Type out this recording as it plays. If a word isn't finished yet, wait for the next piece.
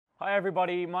Hi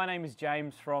everybody, my name is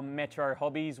James from Metro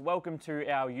Hobbies. Welcome to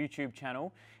our YouTube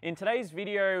channel. In today's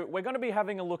video, we're going to be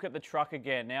having a look at the truck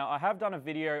again. Now, I have done a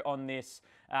video on this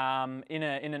in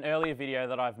an earlier video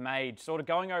that I've made, sort of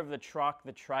going over the truck,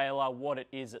 the trailer, what it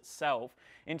is itself.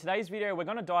 In today's video, we're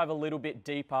going to dive a little bit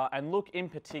deeper and look in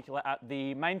particular at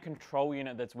the main control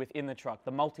unit that's within the truck,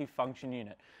 the multi-function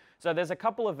unit. So there's a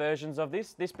couple of versions of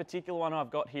this. This particular one I've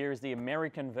got here is the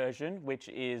American version, which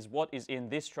is what is in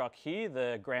this truck here,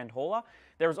 the Grand Hauler.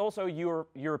 There is also a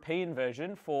European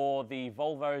version for the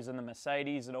Volvos and the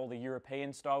Mercedes and all the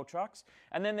European style trucks.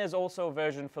 And then there's also a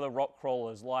version for the rock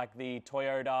crawlers like the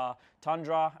Toyota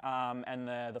Tundra and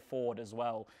the Ford as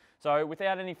well. So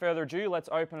without any further ado, let's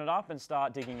open it up and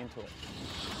start digging into it.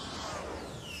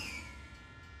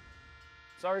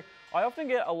 So I often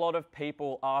get a lot of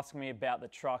people ask me about the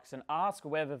trucks and ask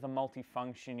whether the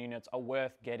multi-function units are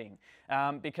worth getting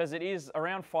because it is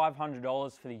around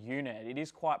 $500 for the unit. It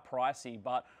is quite pricey,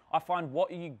 but I find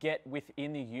what you get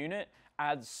within the unit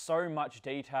adds so much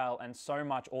detail and so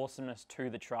much awesomeness to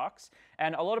the trucks.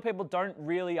 And a lot of people don't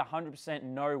really 100%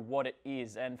 know what it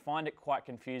is and find it quite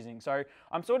confusing. So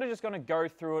I'm sort of just going to go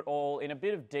through it all in a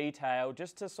bit of detail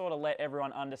just to sort of let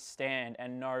everyone understand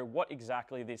and know what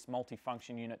exactly this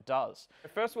multi-function unit does.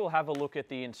 First, we'll have a look at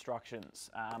the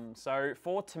instructions. So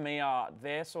for Tamiya,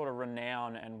 they're sort of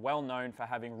renowned and well known for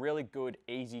having really good,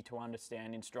 easy to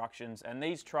understand instructions. And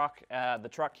these the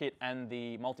truck kit and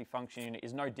the multi-function unit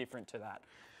is no different to that.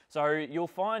 So you'll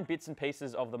find bits and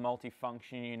pieces of the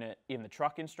multi-function unit in the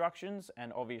truck instructions,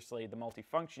 and obviously the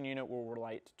multi-function unit will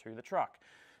relate to the truck.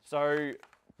 So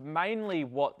mainly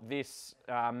what this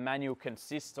manual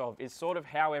consists of is sort of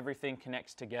how everything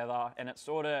connects together, and it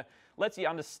sort of lets you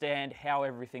understand how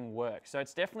everything works. So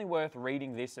it's definitely worth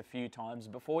reading this a few times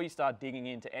before you start digging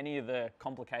into any of the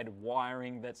complicated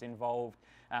wiring that's involved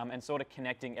and sort of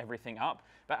connecting everything up.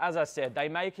 But as I said, they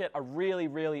make it a really,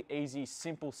 really easy,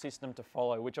 simple system to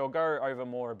follow, which I'll go over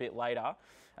more a bit later.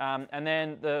 And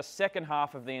then the second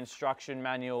half of the instruction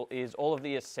manual is all of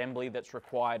the assembly that's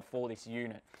required for this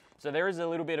unit. So there is a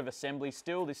little bit of assembly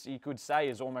still. This, you could say,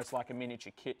 is almost like a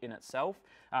miniature kit in itself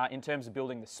in terms of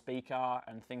building the speaker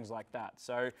and things like that.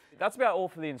 So that's about all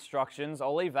for the instructions.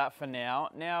 I'll leave that for now.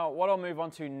 Now, what I'll move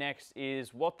on to next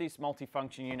is what this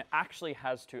multi-function unit actually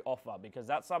has to offer, because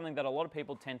that's something that a lot of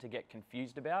people tend to get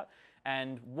confused about,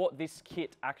 and what this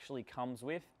kit actually comes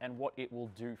with and what it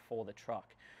will do for the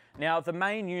truck. Now, the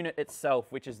main unit itself,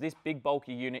 which is this big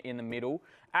bulky unit in the middle,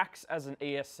 acts as an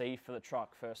ESC for the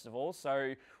truck, first of all.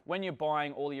 So when you're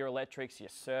buying all your electrics, your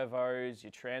servos,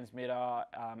 your transmitter,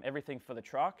 everything for the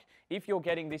truck, if you're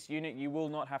getting this unit, you will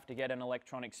not have to get an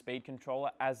electronic speed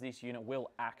controller, as this unit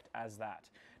will act as that.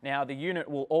 Now, the unit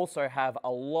will also have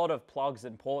a lot of plugs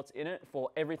and ports in it for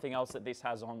everything else that this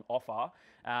has on offer,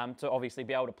 to obviously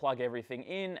be able to plug everything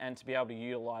in and to be able to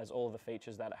utilize all of the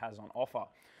features that it has on offer.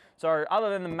 So other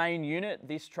than the main unit,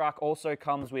 this truck also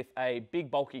comes with a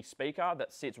big bulky speaker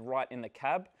that sits right in the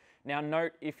cab. Now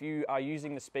note, if you are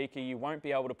using the speaker, you won't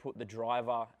be able to put the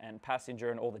driver and passenger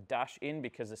and all the dash in,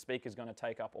 because the speaker is going to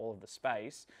take up all of the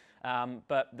space.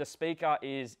 But the speaker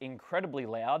is incredibly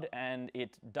loud and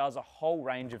it does a whole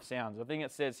range of sounds. I think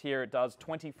it says here it does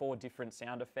 24 different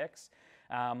sound effects.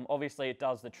 Obviously it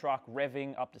does the truck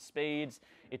revving up to speeds,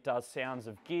 it does sounds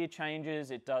of gear changes,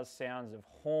 it does sounds of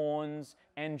horns,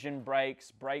 engine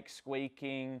brakes, brake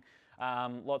squeaking,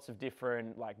 lots of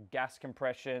different like gas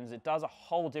compressions. It does a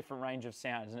whole different range of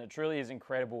sounds, and it truly is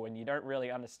incredible, and you don't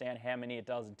really understand how many it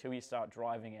does until you start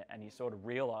driving it and you sort of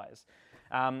realize.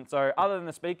 So other than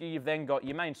the speaker, you've then got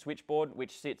your main switchboard,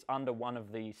 which sits under one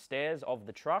of the stairs of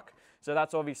the truck. So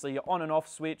that's obviously your on and off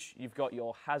switch. You've got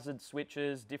your hazard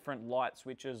switches, different light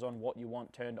switches on what you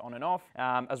want turned on and off,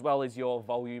 as well as your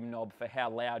volume knob for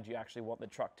how loud you actually want the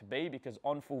truck to be, because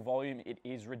on full volume, it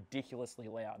is ridiculously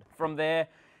loud. From there,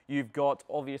 you've got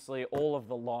obviously all of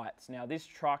the lights. Now this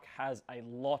truck has a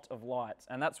lot of lights,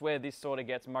 and that's where this sort of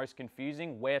gets most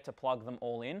confusing, where to plug them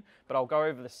all in. But I'll go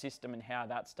over the system and how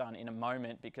that's done in a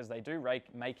moment, because they do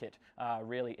make it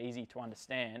really easy to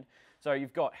understand. So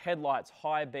you've got headlights,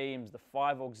 high beams, the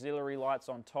 5 auxiliary lights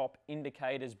on top,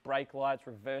 indicators, brake lights,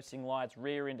 reversing lights,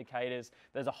 rear indicators.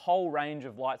 There's a whole range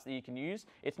of lights that you can use.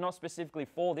 It's not specifically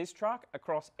for this truck.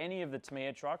 Across any of the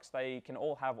Tamiya trucks, they can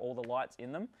all have all the lights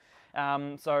in them.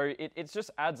 So it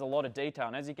just adds a lot of detail,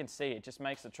 and as you can see, it just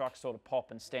makes the truck sort of pop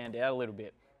and stand out a little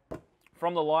bit.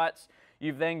 From the lights,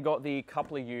 you've then got the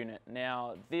coupler unit.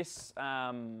 Now this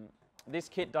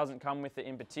kit doesn't come with it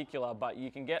in particular, but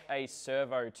you can get a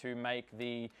servo to make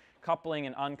the coupling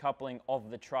and uncoupling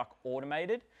of the truck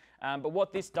automated. But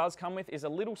what this does come with is a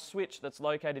little switch that's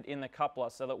located in the coupler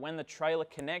so that when the trailer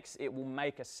connects, it will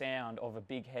make a sound of a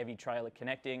big heavy trailer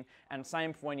connecting. And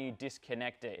same for when you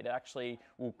disconnect it. It actually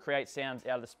will create sounds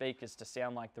out of the speakers to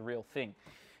sound like the real thing.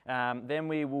 Then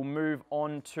we will move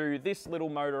on to this little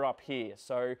motor up here.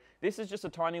 So this is just a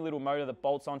tiny little motor that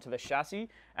bolts onto the chassis,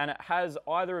 and it has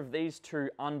either of these two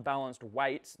unbalanced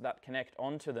weights that connect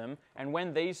onto them, and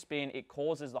when these spin, it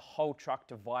causes the whole truck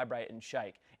to vibrate and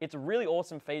shake. It's a really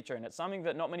awesome feature, and it's something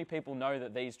that not many people know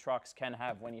that these trucks can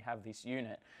have when you have this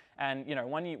unit. And you know,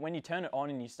 when you turn it on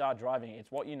and you start driving,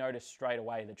 it's what you notice straight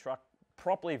away. The truck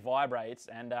properly vibrates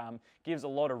and gives a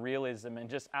lot of realism and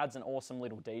just adds an awesome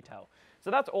little detail. So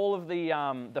that's all of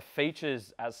the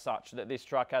features as such that this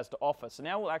truck has to offer. So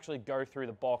now we'll actually go through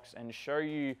the box and show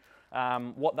you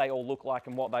what they all look like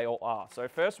and what they all are. So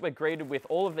first we're greeted with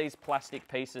all of these plastic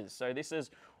pieces. So this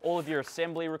is all of your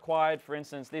assembly required. For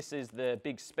instance, this is the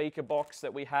big speaker box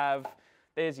that we have.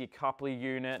 There's your coupler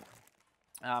unit.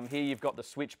 Here you've got the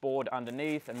switchboard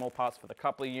underneath and more parts for the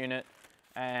coupler unit.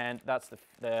 And that's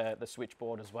the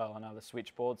switchboard as well, another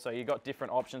switchboard. So you've got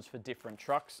different options for different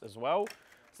trucks as well.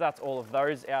 So that's all of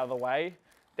those out of the way.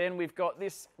 Then we've got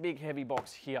this big heavy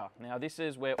box here. Now this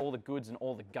is where all the goods and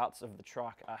all the guts of the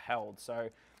truck are held. So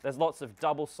there's lots of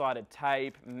double-sided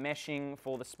tape, meshing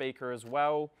for the speaker as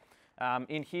well.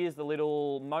 In here's the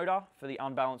little motor for the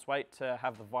unbalanced weight to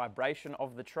have the vibration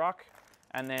of the truck.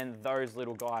 And then those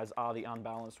little guys are the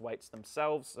unbalanced weights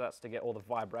themselves. So that's to get all the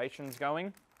vibrations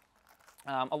going.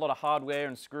 A lot of hardware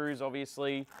and screws,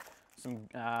 obviously. Some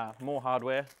more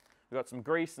hardware. We've got some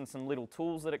grease and some little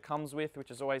tools that it comes with,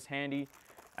 which is always handy.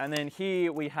 And then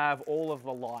here we have all of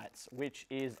the lights, which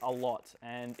is a lot,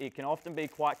 and it can often be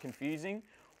quite confusing.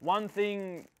 One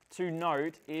thing to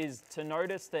note is to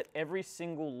notice that every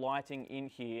single lighting in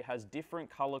here has different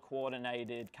color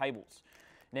coordinated cables.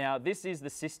 Now this is the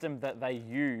system that they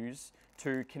use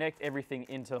to connect everything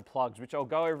into the plugs, which I'll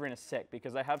go over in a sec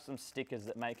because they have some stickers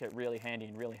that make it really handy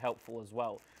and really helpful as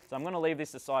well. So I'm going to leave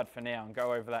this aside for now and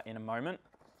go over that in a moment.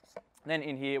 Then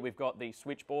in here we've got the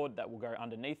switchboard that will go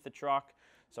underneath the truck.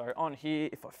 So on here,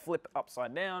 if I flip it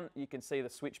upside down, you can see the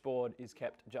switchboard is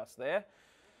kept just there.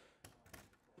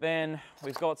 Then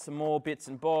we've got some more bits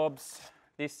and bobs.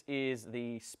 This is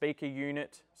the speaker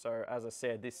unit. So as I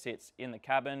said, this sits in the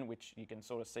cabin, which you can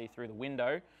sort of see through the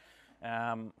window.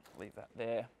 Leave that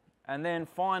there. And then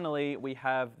finally, we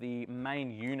have the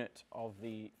main unit of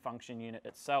the function unit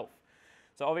itself.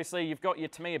 So obviously you've got your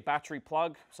Tamiya battery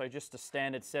plug, so just a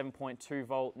standard 7.2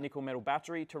 volt nickel metal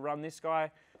battery to run this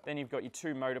guy. Then you've got your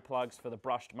two motor plugs for the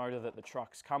brushed motor that the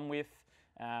trucks come with.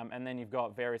 And then you've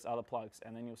got various other plugs.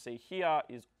 And then you'll see here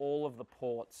is all of the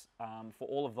ports for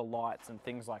all of the lights and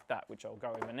things like that, which I'll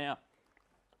go over now.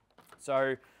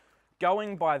 So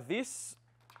going by this,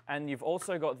 and you've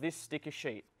also got this sticker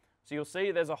sheet. So you'll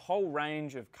see there's a whole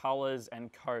range of colors and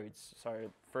codes.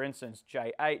 So for instance,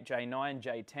 J8, J9,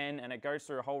 J10, and it goes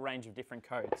through a whole range of different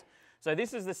codes. So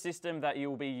this is the system that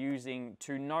you'll be using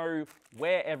to know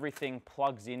where everything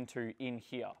plugs into in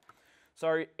here.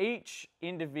 So each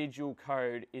individual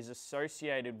code is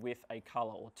associated with a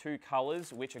color or two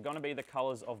colors, which are going to be the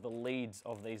colors of the leads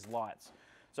of these lights.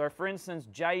 So for instance,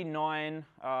 J9,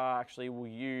 actually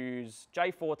we'll use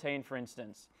J14 for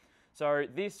instance. So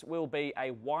this will be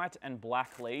a white and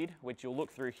black lead, which you'll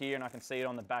look through here and I can see it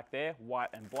on the back there, white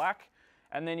and black.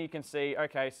 And then you can see,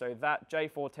 okay, so that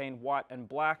J14 white and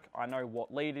black, I know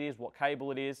what lead it is, what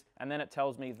cable it is, and then it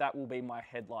tells me that will be my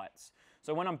headlights.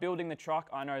 So when I'm building the truck,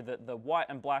 I know that the white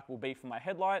and black will be for my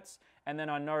headlights, and then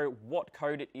I know what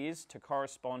code it is to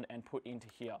correspond and put into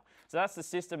here. So that's the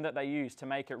system that they use to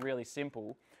make it really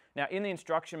simple. Now in the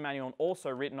instruction manual, and also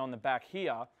written on the back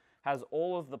here, has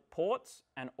all of the ports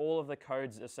and all of the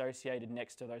codes associated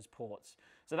next to those ports.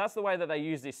 So that's the way that they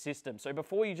use this system. So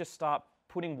before you just start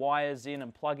putting wires in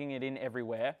and plugging it in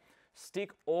everywhere,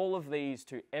 stick all of these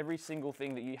to every single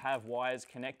thing that you have wires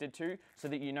connected to so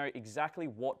that you know exactly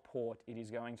what port it is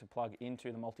going to plug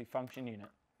into the multifunction unit.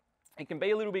 It can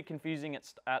be a little bit confusing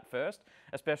at first,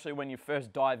 especially when you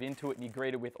first dive into it and you're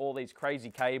greeted with all these crazy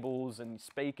cables and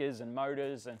speakers and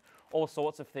motors and all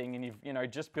sorts of things, and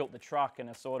you've just built the truck and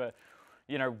are sort of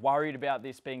worried about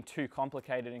this being too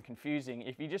complicated and confusing.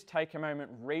 If you just take a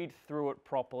moment, read through it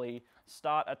properly,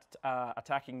 start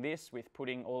attacking this with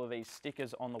putting all of these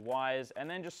stickers on the wires, and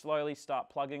then just slowly start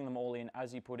plugging them all in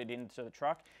as you put it into the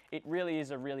truck. It really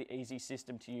is a really easy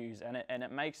system to use, and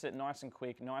it makes it nice and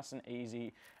quick, nice and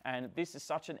easy. And this is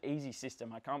such an easy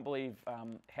system. I can't believe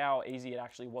how easy it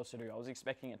actually was to do. I was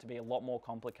expecting it to be a lot more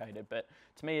complicated, but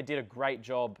to me it did a great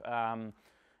job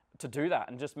to do that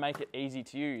and just make it easy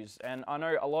to use. And I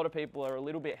know a lot of people are a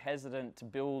little bit hesitant to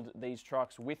build these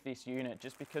trucks with this unit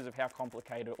just because of how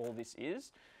complicated all this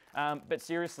is. But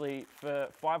seriously, for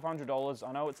 $500,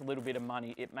 I know it's a little bit of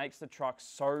money, it makes the truck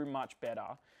so much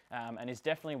better and is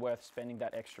definitely worth spending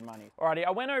that extra money. Alrighty,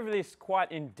 I went over this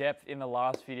quite in depth in the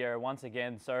last video once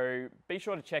again, so be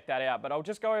sure to check that out. But I'll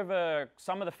just go over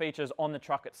some of the features on the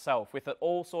truck itself with it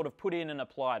all sort of put in and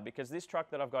applied, because this truck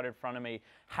that I've got in front of me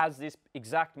has this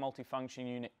exact multifunction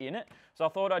unit in it. So I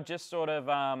thought I'd just sort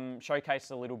of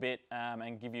showcase a little bit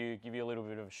and give you a little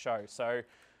bit of a show. So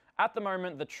at the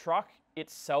moment, the truck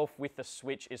itself with the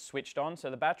switch is switched on. So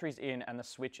the battery's in and the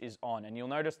switch is on. And you'll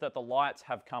notice that the lights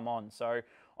have come on. So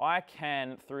I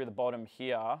can, through the bottom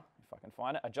here, if I can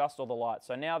find it, adjust all the lights.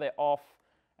 So now they're off,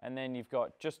 and then you've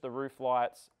got just the roof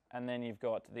lights, and then you've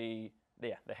got the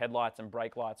headlights and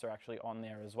brake lights are actually on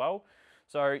there as well.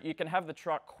 So you can have the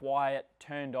truck quiet,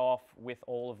 turned off with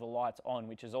all of the lights on,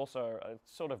 which is also a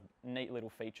sort of neat little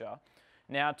feature.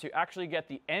 Now, to actually get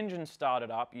the engine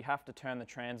started up, you have to turn the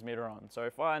transmitter on. So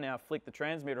if I now flick the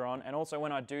transmitter on, and also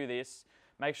when I do this,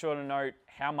 make sure to note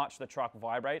how much the truck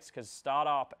vibrates, because start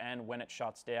up and when it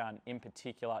shuts down in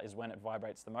particular is when it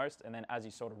vibrates the most, and then as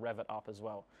you sort of rev it up as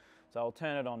well. So I'll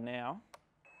turn it on now.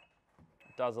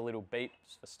 It does a little beep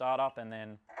for startup, and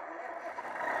then...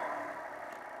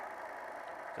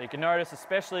 So you can notice,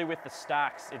 especially with the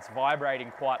stacks, it's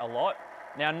vibrating quite a lot.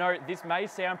 Now note, this may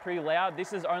sound pretty loud.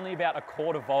 This is only about a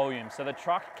quarter volume, so the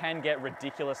truck can get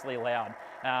ridiculously loud.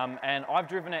 And I've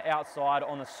driven it outside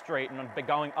on the street, and I've been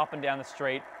going up and down the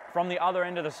street. From the other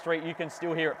end of the street, you can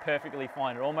still hear it perfectly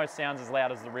fine. It almost sounds as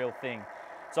loud as the real thing.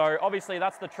 So obviously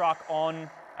that's the truck on.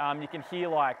 You can hear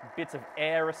like bits of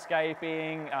air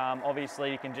escaping.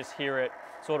 Obviously you can just hear it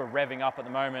sort of revving up at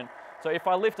the moment. So if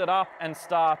I lift it up and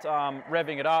start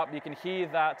revving it up, you can hear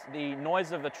that the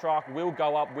noise of the truck will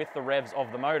go up with the revs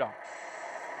of the motor.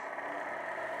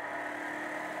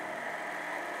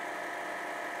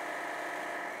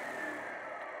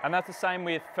 And that's the same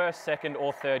with first, second,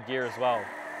 or third gear as well.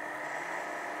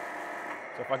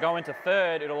 So if I go into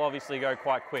third, it'll obviously go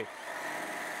quite quick.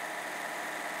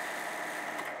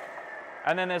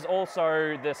 And then there's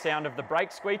also the sound of the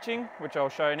brake squeaking, which I'll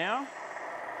show now.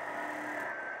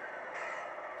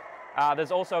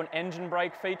 There's also an engine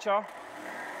brake feature.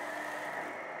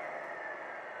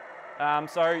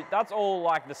 So that's all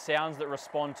like the sounds that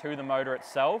respond to the motor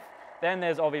itself. Then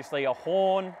there's obviously a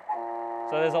horn.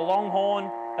 So there's a long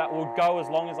horn that will go as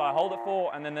long as I hold it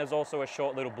for, and then there's also a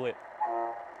short little blip,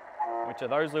 which are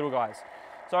those little guys.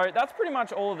 So that's pretty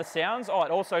much all of the sounds. Oh,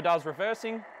 it also does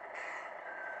reversing.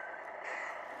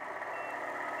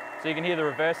 So you can hear the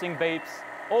reversing beeps.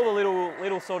 All the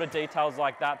little sort of details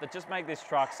like that that just make this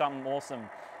truck something awesome.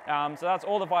 So that's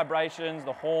all the vibrations,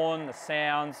 the horn, the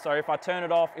sounds. So if I turn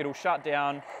it off, it'll shut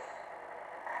down.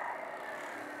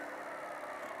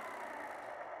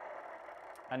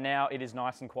 And now it is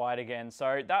nice and quiet again.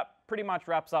 So that pretty much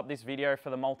wraps up this video for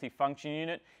the multifunction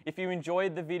unit. If you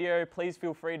enjoyed the video, please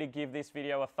feel free to give this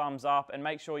video a thumbs up and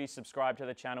make sure you subscribe to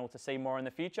the channel to see more in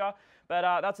the future.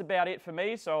 But that's about it for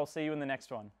me, so I'll see you in the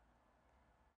next one.